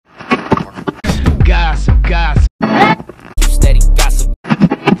gossip.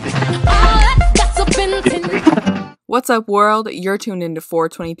 What's up, world? You're tuned into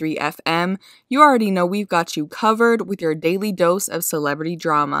 423 FM. You already know we've got you covered with your daily dose of celebrity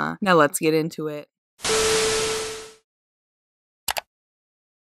drama. Now let's get into it.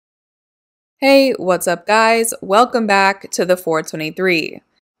 Hey, what's up, guys? Welcome back to the 423.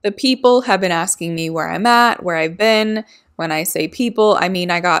 The people have been asking me where I'm at, where I've been. When I say people, I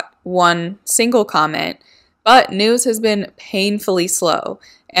mean I got one single comment, but news has been painfully slow,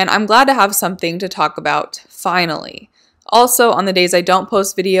 and I'm glad to have something to talk about finally. Also, on the days I don't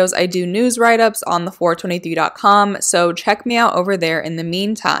post videos, I do news write-ups on the423.com, so check me out over there in the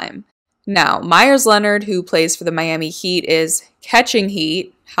meantime. Now, Meyers Leonard, who plays for the Miami Heat, is catching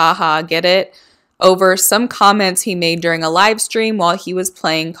heat, haha, get it, over some comments he made during a live stream while he was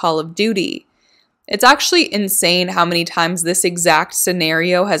playing Call of Duty. It's actually insane how many times this exact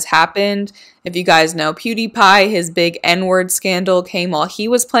scenario has happened. If you guys know PewDiePie, his big N-word scandal came while he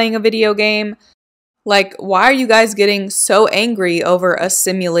was playing a video game. Like, why are you guys getting so angry over a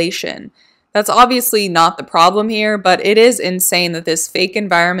simulation? That's obviously not the problem here, but it is insane that this fake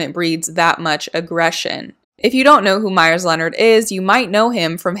environment breeds that much aggression. If you don't know who Meyers Leonard is, you might know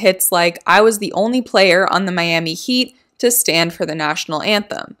him from hits like "I was the only player on the Miami Heat to stand for the national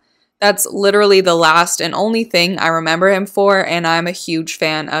anthem." That's literally the last and only thing I remember him for, and I'm a huge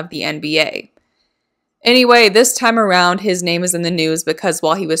fan of the NBA. Anyway, this time around, his name is in the news because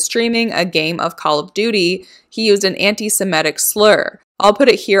while he was streaming a game of Call of Duty, he used an anti-Semitic slur. I'll put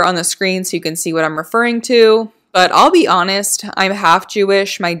it here on the screen so you can see what I'm referring to, but I'll be honest, I'm half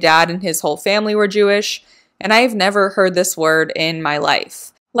Jewish, my dad and his whole family were Jewish, and I've never heard this word in my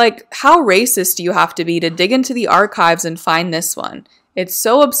life. Like, how racist do you have to be to dig into the archives and find this one? It's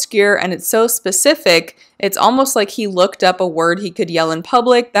so obscure and it's so specific, it's almost like he looked up a word he could yell in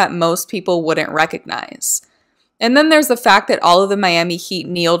public that most people wouldn't recognize. And then there's the fact that all of the Miami Heat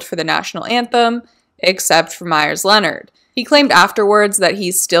kneeled for the national anthem, except for Meyers Leonard. He claimed afterwards that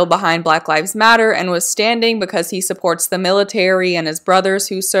he's still behind Black Lives Matter and was standing because he supports the military and his brothers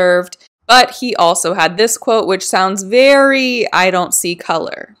who served, but he also had this quote which sounds very I don't see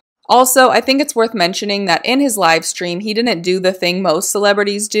color. Also, I think it's worth mentioning that in his live stream, he didn't do the thing most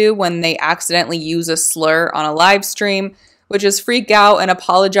celebrities do when they accidentally use a slur on a live stream, which is freak out and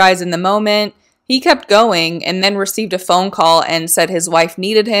apologize in the moment. He kept going and then received a phone call and said his wife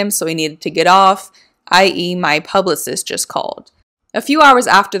needed him, so he needed to get off, i.e. my publicist just called. A few hours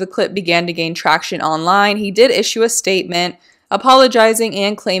after the clip began to gain traction online, he did issue a statement apologizing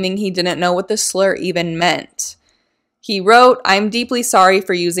and claiming he didn't know what the slur even meant. He wrote, "I'm deeply sorry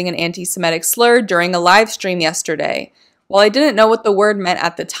for using an anti-Semitic slur during a live stream yesterday. While I didn't know what the word meant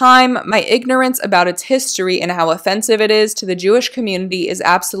at the time, my ignorance about its history and how offensive it is to the Jewish community is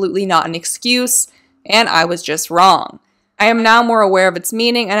absolutely not an excuse, and I was just wrong. I am now more aware of its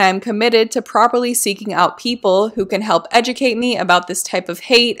meaning, and I am committed to properly seeking out people who can help educate me about this type of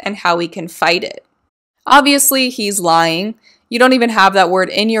hate and how we can fight it." Obviously, he's lying. You don't even have that word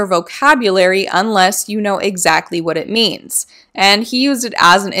in your vocabulary unless you know exactly what it means. And he used it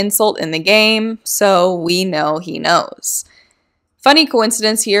as an insult in the game, so we know he knows. Funny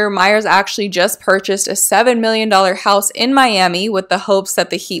coincidence here, Meyers actually just purchased a $7 million house in Miami with the hopes that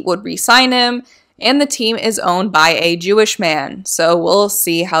the Heat would re-sign him, and the team is owned by a Jewish man, so we'll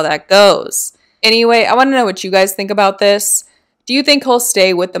see how that goes. Anyway, I want to know what you guys think about this. Do you think he'll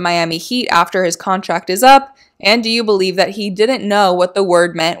stay with the Miami Heat after his contract is up? And do you believe that he didn't know what the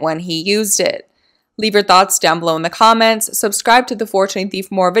word meant when he used it? Leave your thoughts down below in the comments, subscribe to the 423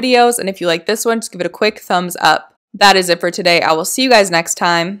 for more videos, and if you like this one, just give it a quick thumbs up. That is it for today. I will see you guys next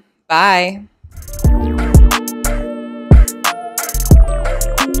time. Bye.